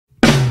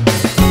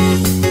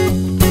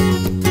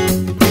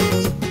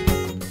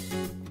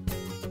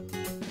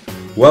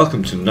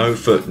Welcome to No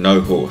Foot, No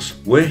Horse.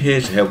 We're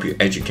here to help you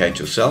educate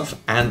yourself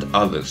and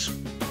others.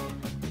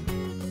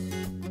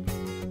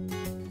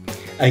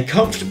 A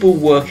comfortable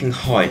working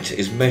height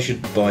is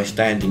measured by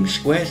standing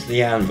square to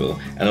the anvil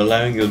and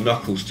allowing your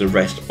knuckles to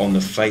rest on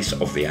the face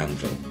of the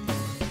anvil.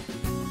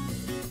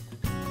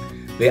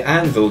 The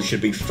anvil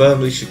should be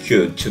firmly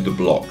secured to the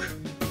block.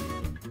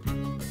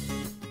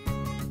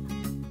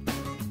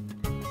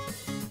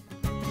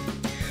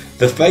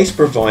 The face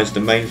provides the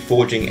main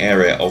forging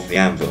area of the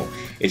anvil.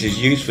 It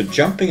is used for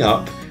jumping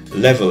up,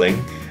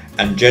 levelling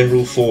and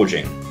general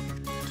forging.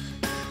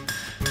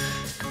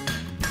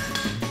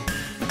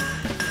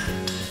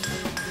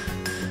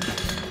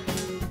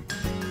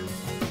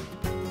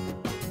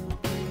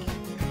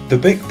 The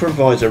bick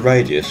provides a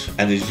radius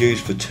and is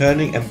used for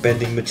turning and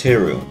bending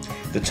material.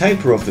 The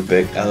taper of the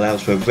bick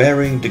allows for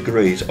varying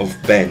degrees of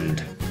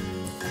bend.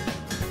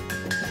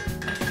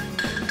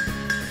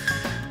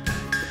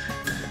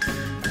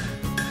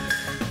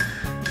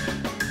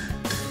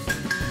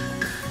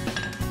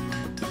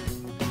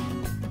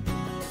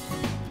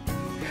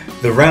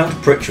 The round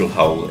pritchel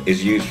hole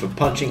is used for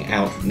punching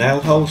out nail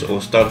holes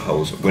or stud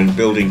holes when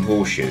building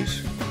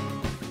horseshoes.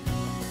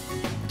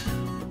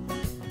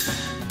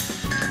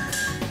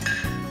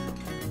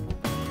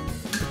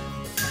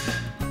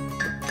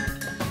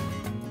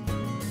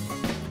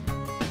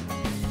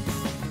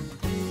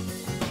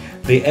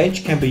 The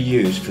edge can be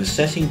used for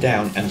setting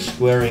down and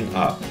squaring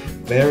up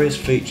various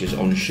features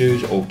on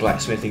shoes or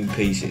blacksmithing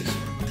pieces.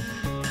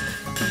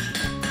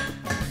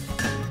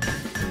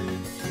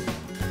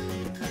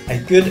 A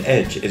good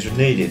edge is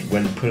needed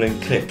when pulling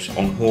clips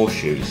on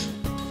horseshoes.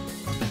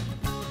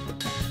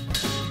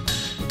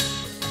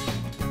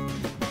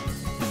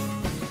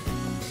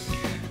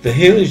 The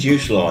heel is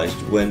utilised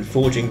when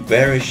forging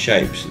various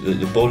shapes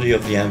that the body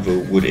of the anvil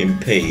would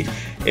impede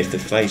if the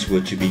face were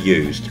to be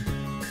used.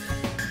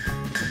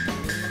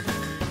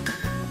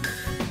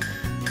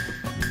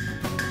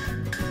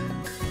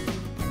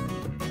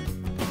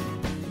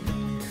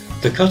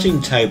 The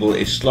cutting table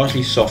is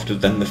slightly softer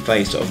than the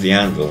face of the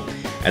anvil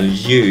and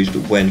is used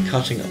when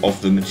cutting of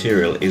the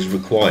material is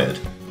required.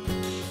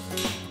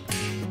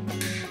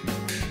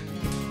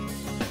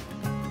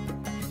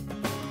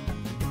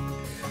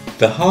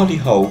 The hardy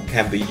hole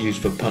can be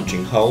used for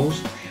punching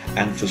holes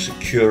and for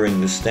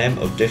securing the stem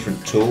of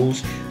different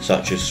tools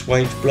such as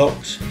swage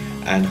blocks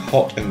and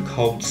hot and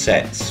cold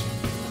sets.